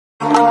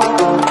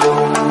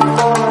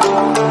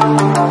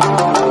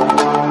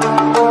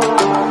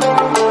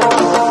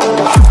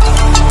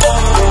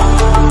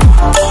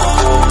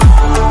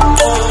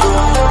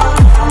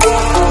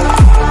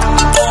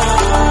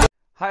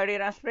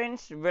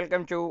aspirants,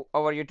 welcome to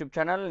our YouTube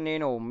channel.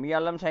 నేను మీ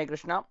అల్లం సాయి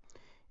కృష్ణ.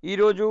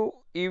 ఈరోజు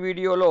ఈ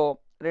వీడియోలో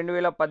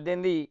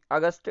 2018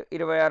 ఆగస్టు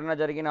 26న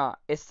జరిగిన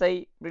ఎస్ఐ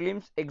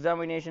ప్రిలిమ్స్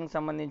ఎగ్జామినేషన్కి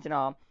సంబంధించిన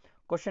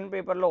క్వశ్చన్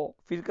పేపర్లో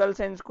ఫిజికల్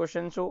సైన్స్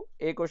క్వశ్చన్స్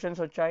ఏ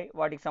క్వశ్చన్స్ వచ్చాయి,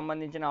 వాటికి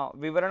సంబంధించిన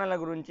వివరణల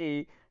గురించి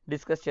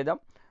డిస్కస్ చేద్దాం.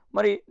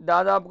 మరి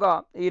దాదాపుగా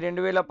ఈ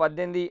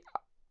 2018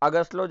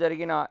 ఆగస్టులో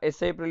జరిగిన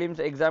ఎస్ఐ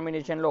ప్రిలిమ్స్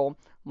ఎగ్జామినేషన్లో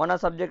మన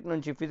సబ్జెక్ట్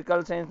నుంచి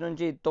ఫిజికల్ సైన్స్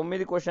నుంచి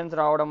 9 క్వశ్చన్స్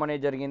రావడం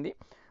అనేది జరిగింది.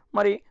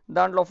 మరి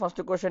దాంట్లో ఫస్ట్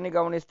క్వశ్చన్ని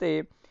గమనిస్తే,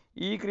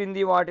 ఈ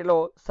క్రింది వాటిలో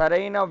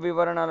సరైన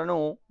వివరణలను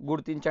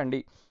గుర్తించండి.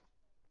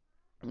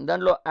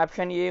 దాంట్లో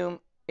ఆప్షన్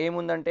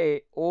ఏముందంటే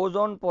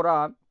ఓజోన్ పొర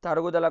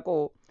తరుగుదలకు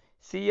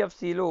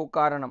సిఎఫ్సిలు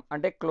కారణం,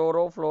 అంటే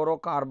క్లోరో ఫ్లోరో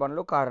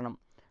కార్బన్లు కారణం.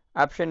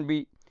 ఆప్షన్ బి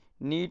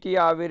నీటి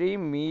ఆవిరి,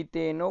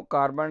 మీథేను,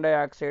 carbon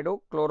dioxide,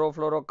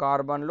 chlorofluoro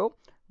కార్బన్లు,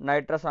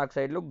 nitrous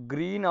ఆక్సైడ్లు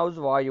green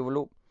house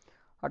వాయువులు.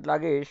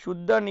 అట్లాగే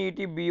శుద్ధ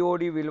నీటి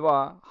బిఓడి విలువ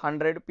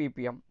 100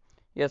 ppm.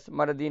 ఎస్,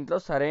 మరి దీంట్లో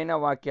సరైన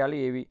వాక్యాలు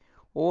ఏవి?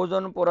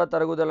 ఓజోన్ పొర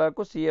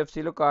తరుగుదలకు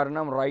సిఎఫ్సిలు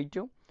కారణం, రైట్.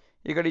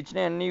 ఇక్కడ ఇచ్చిన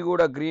అన్నీ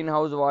కూడా గ్రీన్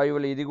హౌస్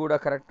వాయువులు, ఇది కూడా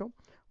కరెక్ట్.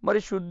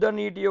 మరి శుద్ధ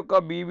నీటి యొక్క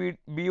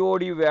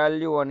బిఓడి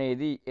వాల్యూ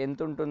అనేది ఎంత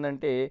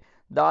ఉంటుందంటే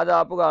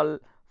దాదాపుగా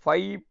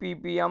 5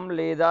 ppm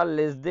లేదా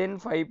లెస్ దెన్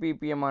 5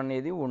 ppm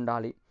అనేది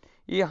ఉండాలి.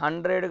 ఈ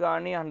 100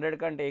 కానీ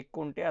 100 కంటే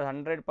ఎక్కువ ఉంటే అది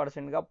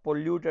 100%గా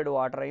పొల్యూటెడ్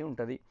వాటర్ అయి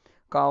ఉంటుంది.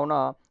 కావున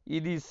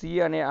ఇది సి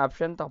అనే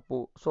ఆప్షన్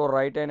తప్పు. సో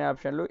రైట్ అయిన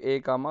ఆప్షన్లు ఏ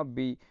కామా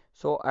బి.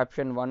 సో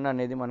ఆప్షన్ 1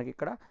 అనేది మనకి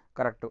ఇక్కడ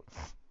కరెక్ట్.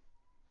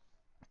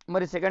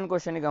 మరి సెకండ్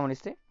క్వశ్చన్ని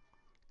గమనిస్తే,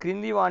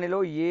 క్రింది వానిలో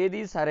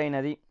ఏది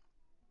సరైనది?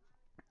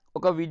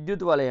 ఒక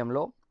విద్యుత్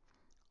వలయంలో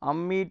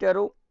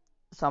అమ్మీటరు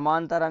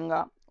సమాంతరంగా,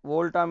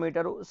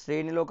 వోల్టామీటరు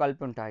శ్రేణిలో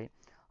కలిపి ఉంటాయి.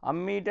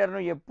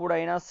 అమ్మీటర్ను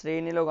ఎప్పుడైనా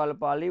శ్రేణిలో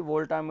కలపాలి,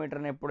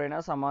 వోల్టామీటర్ను ఎప్పుడైనా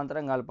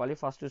సమాంతరం కలపాలి.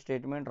 ఫస్ట్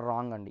స్టేట్మెంట్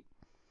రాంగ్ అండి.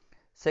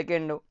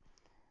 సెకండ్,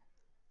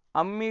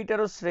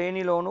 అమ్మీటరు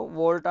శ్రేణిలోను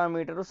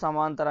వోల్టామీటరు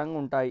సమాంతరంగా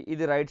ఉంటాయి,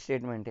 ఇది రైట్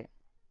స్టేట్మెంటే.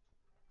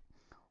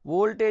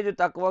 వోల్టేజ్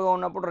తక్కువగా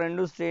ఉన్నప్పుడు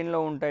రెండు శ్రేణిలో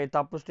ఉంటాయి,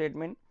 తప్పు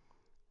స్టేట్మెంట్.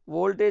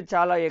 వోల్టేజ్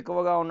చాలా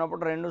ఎక్కువగా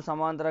ఉన్నప్పుడు రెండు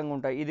సమాంతరంగా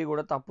ఉంటాయి, ఇది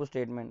కూడా తప్పు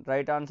స్టేట్మెంట్.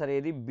 రైట్ ఆన్సర్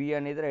ఏది? బి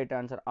అనేది రైట్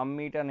ఆన్సర్.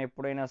 అమ్మీటర్ని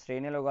ఎప్పుడైనా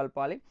శ్రేణిలో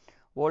కలపాలి,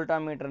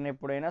 వోల్టామీటర్ని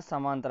ఎప్పుడైనా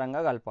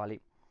సమాంతరంగా కలపాలి,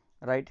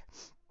 రైట్.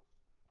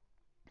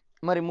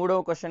 మరి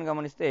మూడవ క్వశ్చన్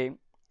గమనిస్తే,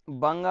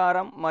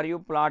 బంగారం మరియు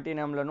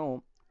ప్లాటినంలను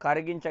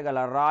కరిగించగల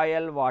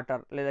రాయల్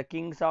వాటర్ లేదా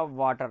కింగ్స్ ఆఫ్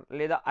వాటర్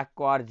లేదా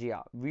అక్వార్జియా,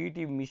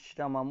 వీటి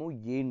మిశ్రమము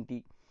ఏంటి?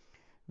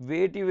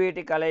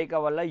 వేటి కలయిక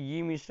వల్ల ఈ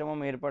మిశ్రమం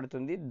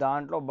ఏర్పడుతుంది?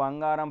 దాంట్లో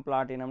బంగారం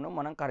ప్లాటినంను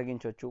మనం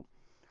కరిగించవచ్చు.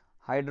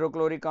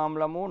 Hydrochloric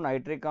ఆమ్లము,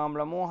 nitric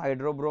ఆమ్లము,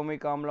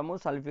 హైడ్రోబ్రోమిక్ ఆమ్లము,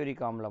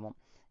 sulphuric ఆమ్లము.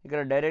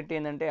 ఇక్కడ డైరెక్ట్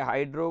ఏంటంటే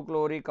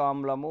హైడ్రోక్లోరిక్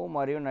ఆమ్లము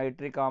మరియు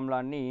నైట్రిక్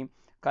ఆమ్లాన్ని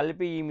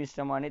కలిపి ఈ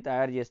మిశ్రమాన్ని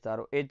తయారు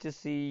చేస్తారు.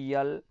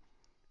 HCl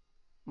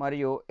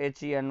మరియు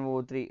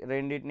HNO3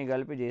 రెండింటిని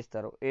కలిపి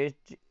చేస్తారు.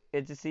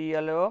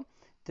 HCl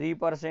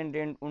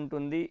 3%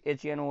 ఉంటుంది,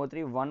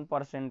 HNO3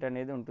 1%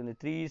 అనేది ఉంటుంది.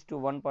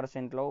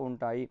 3:1%లో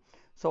ఉంటాయి.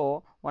 సో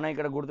మనం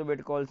ఇక్కడ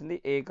గుర్తుపెట్టుకోవాల్సింది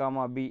ఏ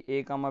కామా బి. ఏ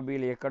కామా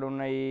బీలు ఎక్కడ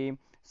ఉన్నాయి?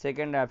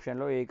 సెకండ్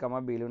ఆప్షన్లో ఏ కామా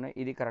బీలు ఉన్నాయి,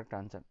 ఇది కరెక్ట్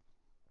ఆన్సర్.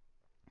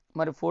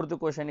 మరి ఫోర్త్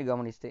క్వశ్చన్ని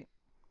గమనిస్తే,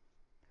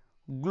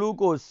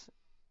 గ్లూకోజ్,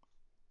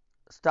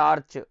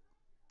 స్టార్చ్,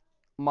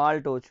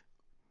 మాల్టోజ్,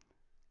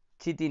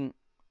 చితిన్,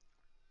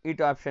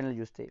 ఇటు ఆప్షన్లు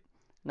చూస్తే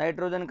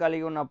నైట్రోజన్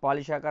కలిగి ఉన్న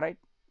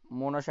పాలిసాకరైడ్,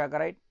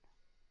 మోనోసాకరైడ్,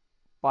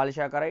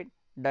 పాలిసాకరైడ్,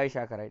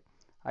 డైసాకరైడ్.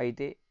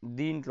 అయితే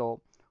దీంట్లో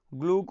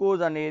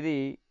గ్లూకోజ్ అనేది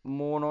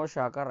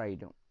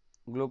మోనోసాకరైడ్,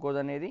 గ్లూకోజ్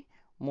అనేది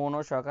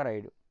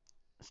మోనోసాకరైడ్.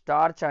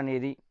 స్టార్చ్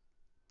అనేది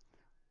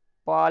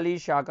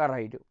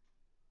పాలిసాకరైడ్,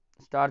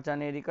 స్టార్చ్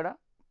అనేది ఇక్కడ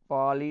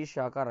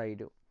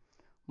పాలిసాకరైడ్.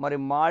 మరి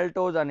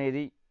మాల్టోజ్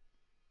అనేది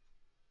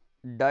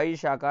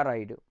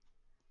డైసాకరైడ్,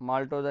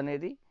 మాల్టోజ్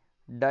అనేది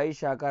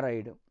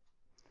డైసాకరైడ్.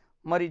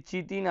 మరి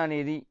చితిన్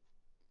అనేది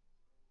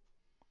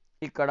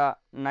ఇక్కడ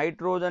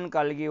నైట్రోజన్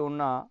కలిగి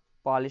ఉన్న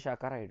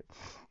పాలిసాకరైడ్.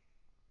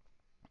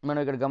 మనం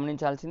ఇక్కడ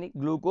గమనించాల్సింది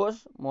glucose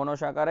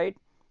monosaccharide,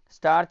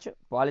 starch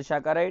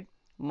polysaccharide,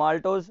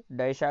 maltose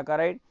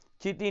disaccharide,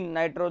 చితిన్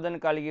nitrogen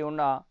కలిగి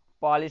ఉన్న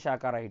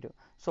పాలిసాకరైడ్.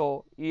 సో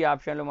ఈ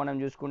ఆప్షన్లు మనం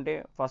చూసుకుంటే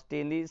ఫస్ట్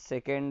ఏంది?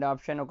 సెకండ్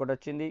ఆప్షన్ ఒకటి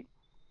వచ్చింది,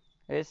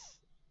 yes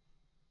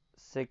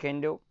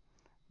second,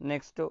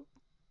 next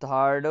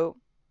third,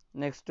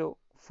 next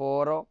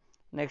 4,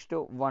 next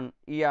 1.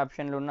 ఈ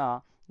ఆప్షన్లు ఉన్న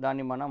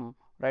దాన్ని మనం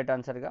రైట్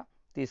ఆన్సర్గా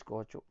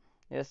తీసుకోవచ్చు.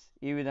 ఎస్,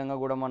 ఈ విధంగా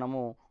కూడా మనము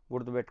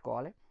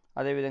గుర్తుపెట్టుకోవాలి.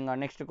 అదేవిధంగా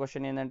నెక్స్ట్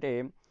క్వశ్చన్ ఏంటంటే,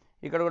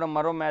 ఇక్కడ కూడా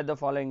మరో మ్యాచ్ ద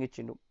ఫాలోయింగ్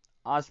ఇచ్చిండు.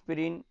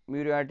 ఆస్పిరిన్,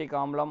 మ్యూరియాటిక్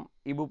ఆమ్లం,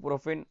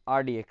 ఇబుప్రోఫెన్,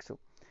 ఆర్డిఎక్స్.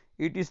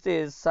 ఇట్ ఇస్తే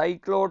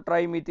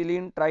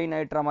సైక్లోట్రైమిథిలిన్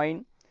ట్రైనైట్రమైన్,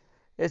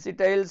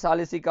 ఎసిటైల్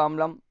సాలిసిక్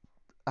ఆమ్లం,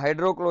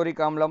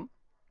 హైడ్రోక్లోరిక్ ఆమ్లం,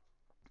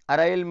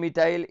 అరైల్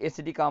మిథైల్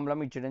ఎసిటిక్ ఆమ్లం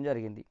ఇచ్చడం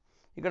జరిగింది.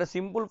 ఇక్కడ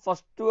సింపుల్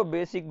ఫస్ట్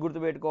బేసిక్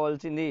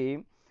గుర్తుపెట్టుకోవాల్సింది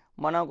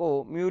మనకు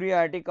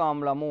మ్యూరియాటిక్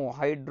ఆమ్లము,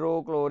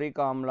 హైడ్రోక్లోరిక్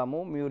ఆమ్లము,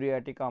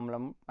 మ్యూరియాటిక్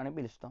ఆమ్లం అని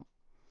పిలుస్తాం.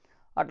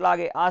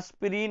 అట్లాగే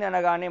ఆస్పిరిన్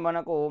అనగానే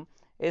మనకు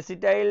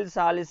ఎసిటైల్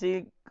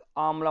సాలిసిక్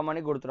ఆమ్లం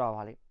అని గుర్తు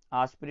రావాలి.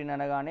 ఆస్పిరిన్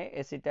అనగానే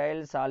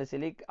ఎసిటైల్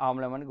సాలిసిలిక్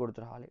ఆమ్లం అని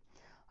గుర్తు రావాలి.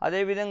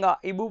 అదేవిధంగా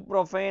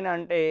ఇబుప్రొఫెన్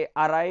అంటే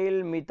అరైల్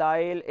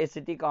మిథైల్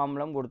ఎసిటిక్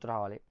ఆమ్లం గుర్తు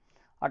రావాలి.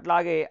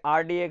 అట్లాగే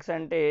ఆర్డిఎక్స్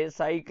అంటే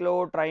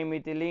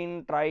సైక్లోట్రైమిథిలిన్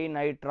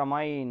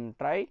ట్రైనైట్రమైన్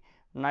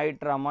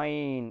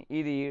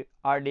ఇది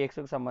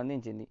ఆర్డిఎక్స్కి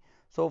సంబంధించింది.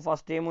 సో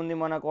ఫస్ట్ ఏముంది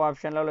మనకు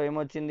ఆప్షన్లలో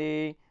ఏమొచ్చింది,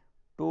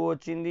 2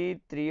 వచ్చింది,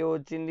 3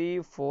 వచ్చింది,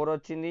 4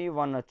 వచ్చింది,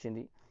 1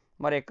 వచ్చింది.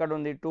 మరి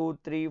ఎక్కడుంది 2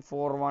 3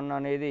 4 1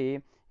 అనేది,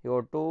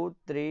 2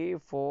 3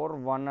 4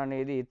 1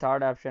 అనేది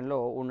థర్డ్ ఆప్షన్లో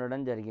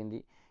ఉండడం జరిగింది.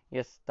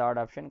 Yes, third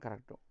option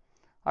correct.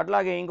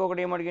 అట్లాగే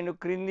ఇంకొకటి ఏమడిగిండు,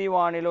 క్రింది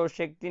వానిలో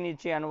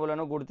శక్తినిచ్చే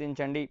అణువులను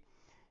గుర్తించండి.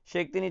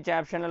 శక్తినిచ్చే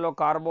ఆప్షన్లలో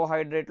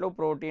కార్బోహైడ్రేట్లు,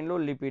 ప్రోటీన్లు,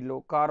 లిపిడ్లు.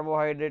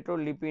 కార్బోహైడ్రేట్లు,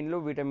 లిపిడ్లు,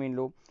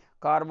 విటమిన్లు.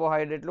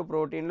 కార్బోహైడ్రేట్లు,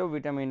 ప్రోటీన్లు,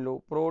 విటమిన్లు.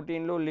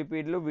 ప్రోటీన్లు,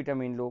 లిపిడ్లు,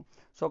 విటమిన్లు.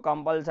 సో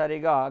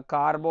కంపల్సరీగా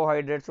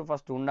కార్బోహైడ్రేట్స్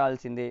ఫస్ట్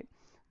ఉండాల్సిందే.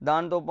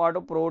 దాంతోపాటు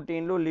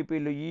ప్రోటీన్లు,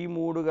 లిపిడ్లు ఈ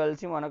 3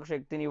 కలిసి మనకు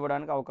శక్తిని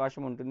ఇవ్వడానికి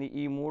అవకాశం ఉంటుంది.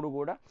 ఈ 3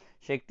 కూడా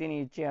శక్తిని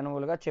ఇచ్చే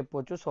అణువులుగా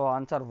చెప్పొచ్చు. So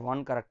answer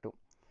 1 correct.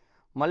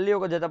 మళ్ళీ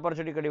ఒక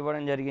జతపరచుడు ఇక్కడ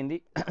ఇవ్వడం జరిగింది.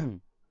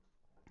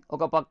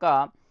 ఒక పక్క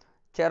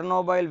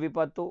చెర్నోబైల్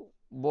విపత్తు,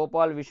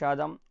 భోపాల్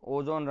విషాదం,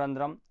 ఓజోన్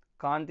రంధ్రం,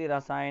 కాంతి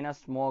రసాయన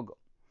స్మోగ్.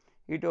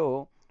 ఇటు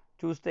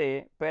చూస్తే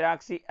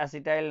పెరాక్సీ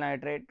అసిటైల్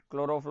నైట్రేట్,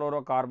 క్లోరోఫ్లోరో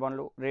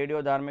కార్బన్లు,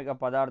 రేడియోధార్మిక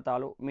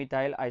పదార్థాలు,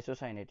 మిథైల్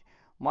ఐసోసైనేట్.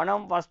 మనం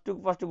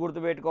ఫస్ట్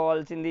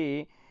గుర్తుపెట్టుకోవాల్సింది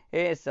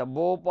ఎస్,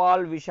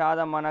 భోపాల్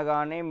విషాదం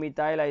అనగానే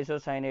మిథైల్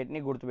ఐసోసైనేట్ని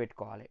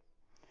గుర్తుపెట్టుకోవాలి.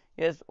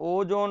 ఎస్,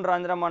 ఓజోన్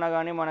రంధ్రం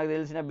అనగానే మనకు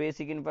తెలిసిన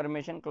బేసిక్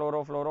ఇన్ఫర్మేషన్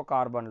క్లోరోఫ్లోరో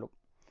కార్బన్లు.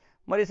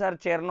 మరి సార్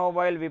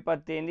చెర్నోబైల్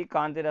విపత్తు ఏంది,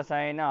 కాంతి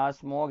రసాయన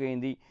స్మోగ్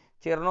ఏంది?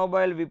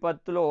 చెర్నోబైల్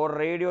విపత్తులో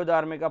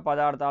రేడియోధార్మిక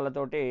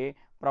పదార్థాలతోటి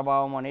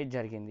ప్రభావం అనేది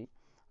జరిగింది.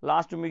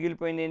 లాస్ట్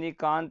మిగిలిపోయింది ఏంది,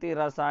 కాంతి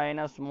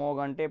రసాయన స్మోగ్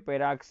అంటే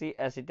పెరాక్సీ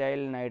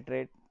అసిటైల్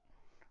నైట్రేట్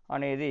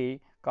అనేది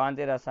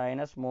కాంతి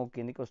రసాయన స్మోగ్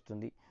కిందికి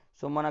వస్తుంది.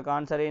 సో మనకు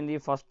ఆన్సర్ ఏంది,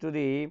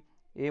 ఫస్ట్ది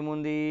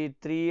ఏముంది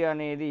 3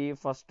 అనేది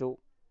ఫస్ట్,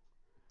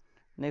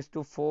 నెక్స్ట్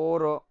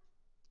 4,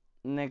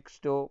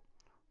 నెక్స్ట్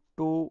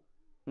 2,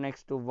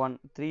 నెక్స్ట్ 1,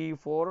 3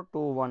 4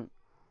 2 1.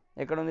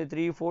 ఎక్కడ ఉంది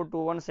 3 4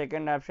 2 1?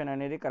 సెకండ్ ఆప్షన్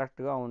అనేది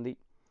కరెక్ట్గా ఉంది.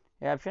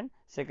 ఏ ఆప్షన్?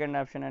 సెకండ్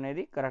ఆప్షన్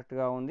అనేది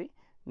కరెక్ట్గా ఉంది.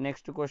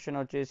 నెక్స్ట్ క్వశ్చన్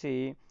వచ్చేసి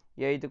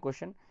 8th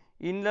క్వశ్చన్,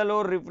 ఇళ్లలో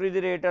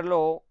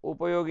రిఫ్రిజిరేటర్లో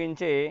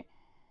ఉపయోగించే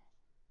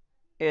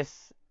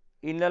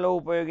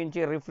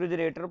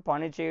రిఫ్రిజిరేటర్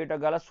పనిచేయుట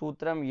గల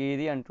సూత్రం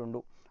ఏది అంటుండు.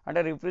 అంటే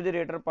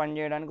రిఫ్రిజిరేటర్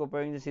పనిచేయడానికి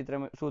ఉపయోగించే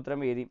సూత్రం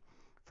ఏది?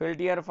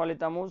 ఫెల్టియర్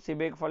ఫలితము,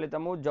 సిబెక్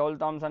ఫలితము, జౌల్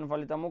థామ్సన్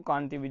ఫలితము,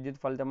 కాంతి విద్యుత్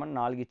ఫలితం అని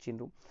 4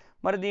 ఇచ్చిండ్రు.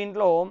 మరి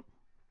దీంట్లో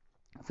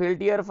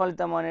ఫెల్టియర్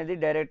ఫలితం అనేది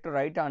డైరెక్ట్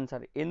రైట్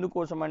ఆన్సర్.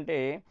 ఎందుకోసం అంటే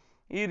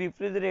ఈ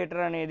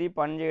రిఫ్రిజిరేటర్ అనేది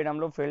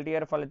పనిచేయడంలో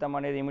ఫెల్టియర్ ఫలితం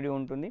అనేది ఇమిడి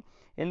ఉంటుంది.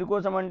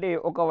 ఎందుకోసం అంటే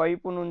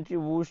ఒకవైపు నుంచి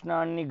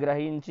ఉష్ణాన్ని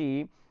గ్రహించి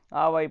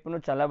ఆ వైపును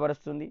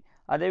చల్లబరుస్తుంది,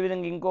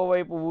 అదేవిధంగా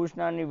ఇంకోవైపు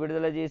ఉష్ణాన్ని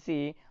విడుదల చేసి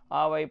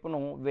ఆ వైపును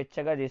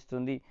వెచ్చగా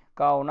చేస్తుంది.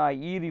 కావున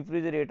ఈ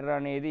రిఫ్రిజిరేటర్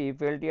అనేది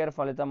ఫెల్టియర్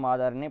ఫలితం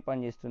ఆధారంగా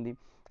పనిచేస్తుంది.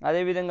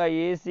 అదేవిధంగా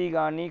ఏసీ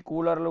కానీ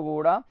కూలర్లు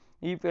కూడా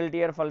ఈ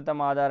ఫెల్టియర్ ఫలితం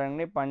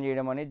ఆధారంగా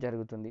పనిచేయడం అనేది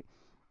జరుగుతుంది.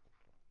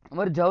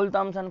 మరి జౌల్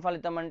థామ్సన్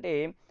ఫలితం అంటే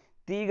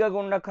తీగ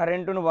గుండా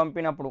కరెంటును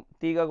పంపినప్పుడు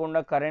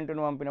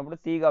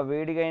తీగ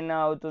వేడిగా అయినా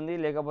అవుతుంది,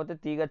 లేకపోతే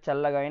తీగ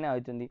చల్లగా అయినా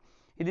అవుతుంది.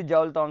 ఇది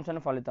జౌల్ థామ్సన్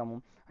ఫలితము.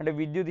 అంటే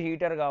విద్యుత్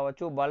హీటర్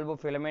కావచ్చు, బల్బు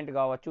ఫిలమెంట్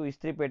కావచ్చు,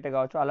 ఇస్త్రీ పెట్టె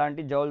కావచ్చు,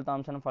 అలాంటి జౌల్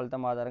థామ్సన్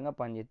ఫలితం ఆధారంగా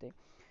పనిచేస్తాయి.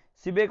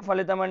 సిబెక్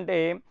ఫలితం అంటే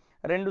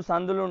 2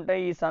 సందులు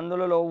ఉంటాయి. ఈ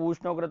సందులలో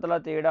ఉష్ణోగ్రతల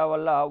తేడా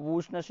వల్ల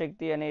ఉష్ణ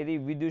శక్తి అనేది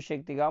విద్యుత్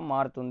శక్తిగా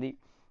మారుతుంది.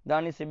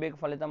 దాన్ని సిబెక్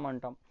ఫలితం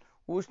అంటాం.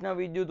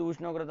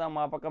 ఉష్ణోగ్రత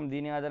మాపకం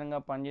దీని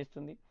ఆధారంగా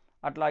పనిచేస్తుంది.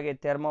 అట్లాగే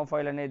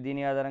థెర్మోఫైల్ అనేది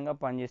దీని ఆధారంగా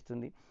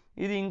పనిచేస్తుంది.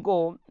 ఇది ఇంకో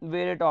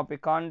వేరే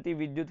టాపిక్, కాంతి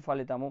విద్యుత్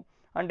ఫలితము.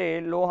 అంటే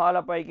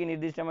లోహాలపైకి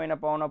నిర్దిష్టమైన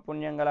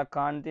పౌనఃపున్యం గల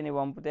కాంతిని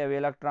పంపితే అవి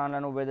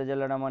ఎలక్ట్రాన్లను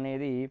వెదజల్లడం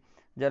అనేది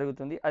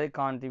జరుగుతుంది. అది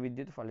కాంతి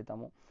విద్యుత్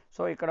ఫలితము.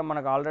 సో ఇక్కడ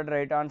మనకు ఆల్రెడీ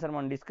రైట్ ఆన్సర్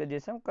మనం డిస్కస్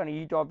చేసాం, కానీ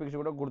ఈ టాపిక్స్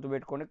కూడా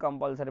గుర్తుపెట్టుకొని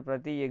కంపల్సరీ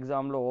ప్రతి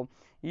ఎగ్జామ్లో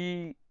ఈ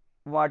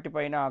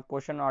వాటిపైన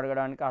క్వశ్చన్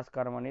అడగడానికి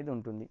ఆస్కారం అనేది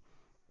ఉంటుంది.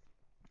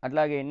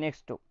 అట్లాగే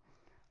నెక్స్ట్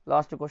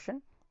లాస్ట్ క్వశ్చన్,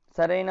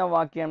 సరైన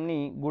వాక్యాన్ని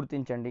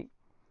గుర్తించండి.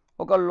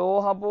 ఒక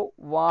లోహపు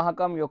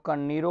వాహకం యొక్క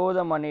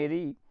నిరోధం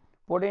అనేది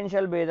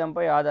పొటెన్షియల్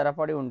భేదంపై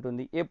ఆధారపడి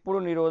ఉంటుంది. ఎప్పుడు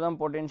నిరోధం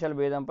పొటెన్షియల్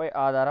భేదంపై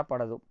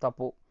ఆధారపడదు,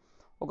 తప్పు.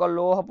 ఒక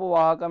లోహపు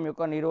వాహకం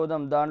యొక్క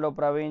నిరోధం దానిలో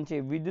ప్రవహించే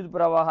విద్యుత్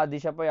ప్రవాహ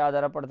దిశపై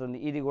ఆధారపడుతుంది,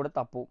 ఇది కూడా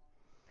తప్పు.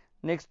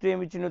 నెక్స్ట్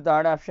ఏమిచ్చిన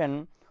థర్డ్ ఆప్షన్,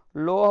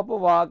 లోహపు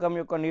వాహకం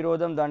యొక్క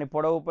నిరోధం దాని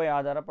పొడవుపై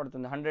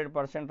ఆధారపడుతుంది,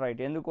 100%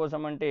 రైట్.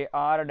 ఎందుకోసం అంటే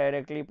are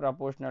directly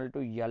proportional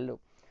to L.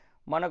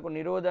 మనకు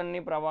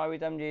నిరోధాన్ని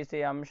ప్రభావితం చేసే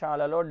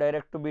అంశాలలో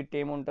డైరెక్ట్ బిట్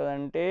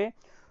ఏముంటుందంటే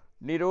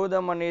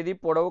నిరోధం అనేది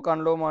పొడవుకు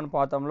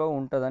అనులోమానుపాతంలో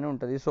ఉంటుందని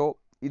ఉంటుంది. సో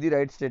ఇది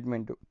రైట్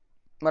స్టేట్మెంట్.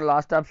 మరి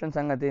లాస్ట్ ఆప్షన్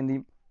సంగతి ఏంది,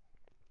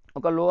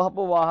 ఒక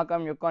లోహపు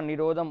వాహకం యొక్క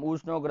నిరోధం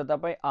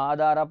ఉష్ణోగ్రతపై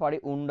ఆధారపడి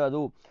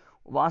ఉండదు.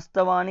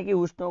 వాస్తవానికి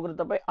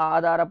ఉష్ణోగ్రతపై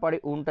ఆధారపడి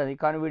ఉంటుంది,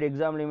 కానీ వీడు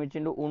ఎగ్జామ్లో ఏమి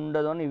ఇచ్చిండు,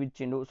 ఉండదు అని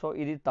ఇచ్చిండు. సో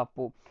ఇది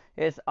తప్పు.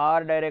 Yes,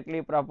 are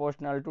directly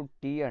proportional to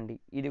tea అండి,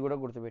 ఇది కూడా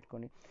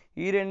గుర్తుపెట్టుకోండి.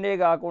 ఈ రెండే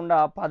కాకుండా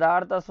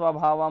పదార్థ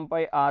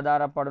స్వభావంపై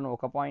ఆధారపడును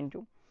ఒక పాయింట్,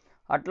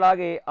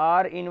 అట్లాగే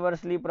are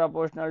inversely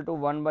proportional to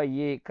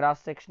 1/a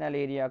cross sectional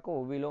ఏరియాకు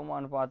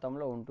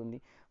విలోమానుపాతంలో ఉంటుంది.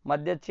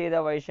 మధ్యఛేద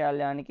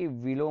వైశాల్యానికి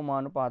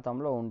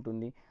విలోమానుపాతంలో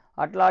ఉంటుంది.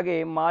 అట్లాగే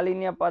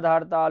మాలిన్య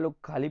పదార్థాలు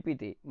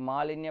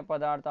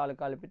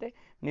కలిపితే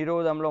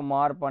నిరోధంలో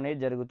మార్పు అనేది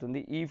జరుగుతుంది.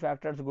 ఈ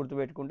ఫ్యాక్టర్స్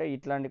గుర్తుపెట్టుకుంటే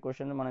ఇట్లాంటి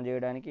క్వశ్చన్స్ మనం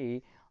చేయడానికి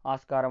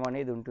ఆస్కారం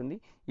అనేది ఉంటుంది.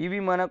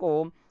 ఇవి మనకు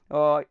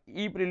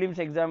ఈ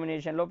ప్రిలిమ్స్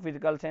ఎగ్జామినేషన్లో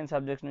ఫిజికల్ సైన్స్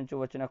సబ్జెక్ట్స్ నుంచి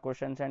వచ్చిన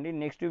క్వశ్చన్స్ అండి.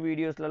 నెక్స్ట్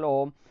వీడియోస్లలో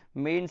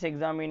మెయిన్స్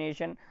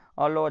ఎగ్జామినేషన్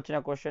లో వచ్చిన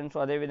క్వశ్చన్స్,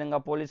 అదేవిధంగా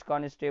పోలీస్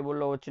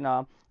కానిస్టేబుల్లో వచ్చిన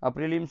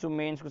ప్రిలిమ్స్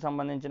మెయిన్స్కు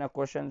సంబంధించిన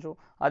క్వశ్చన్స్,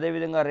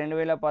 అదేవిధంగా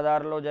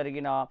 2016లో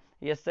జరిగిన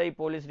ఎస్ఐ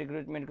పోలీస్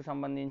రిక్రూట్మెంట్కి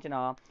సంబంధించిన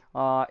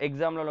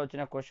ఎగ్జామ్లలో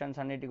వచ్చిన క్వశ్చన్స్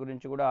అన్నిటి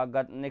గురించి కూడా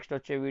నెక్స్ట్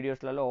వచ్చే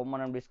వీడియోస్లలో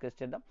మనం డిస్కస్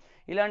చేద్దాం.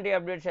 ఇలాంటి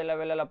అప్డేట్స్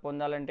ఎలా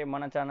పొందాలంటే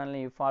మన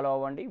ఛానల్ని ఫాలో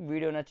అవ్వండి.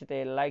 వీడియో నచ్చితే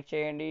లైక్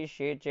చేయండి,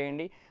 షేర్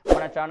చేయండి.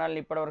 మన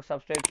ఛానల్ని ఇప్పటివరకు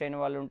సబ్స్క్రైబ్ చేయని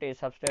వాళ్ళు ఉంటే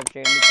సబ్స్క్రైబ్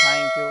చేయండి.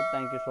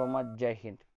 Thank you so much. జై హింద్.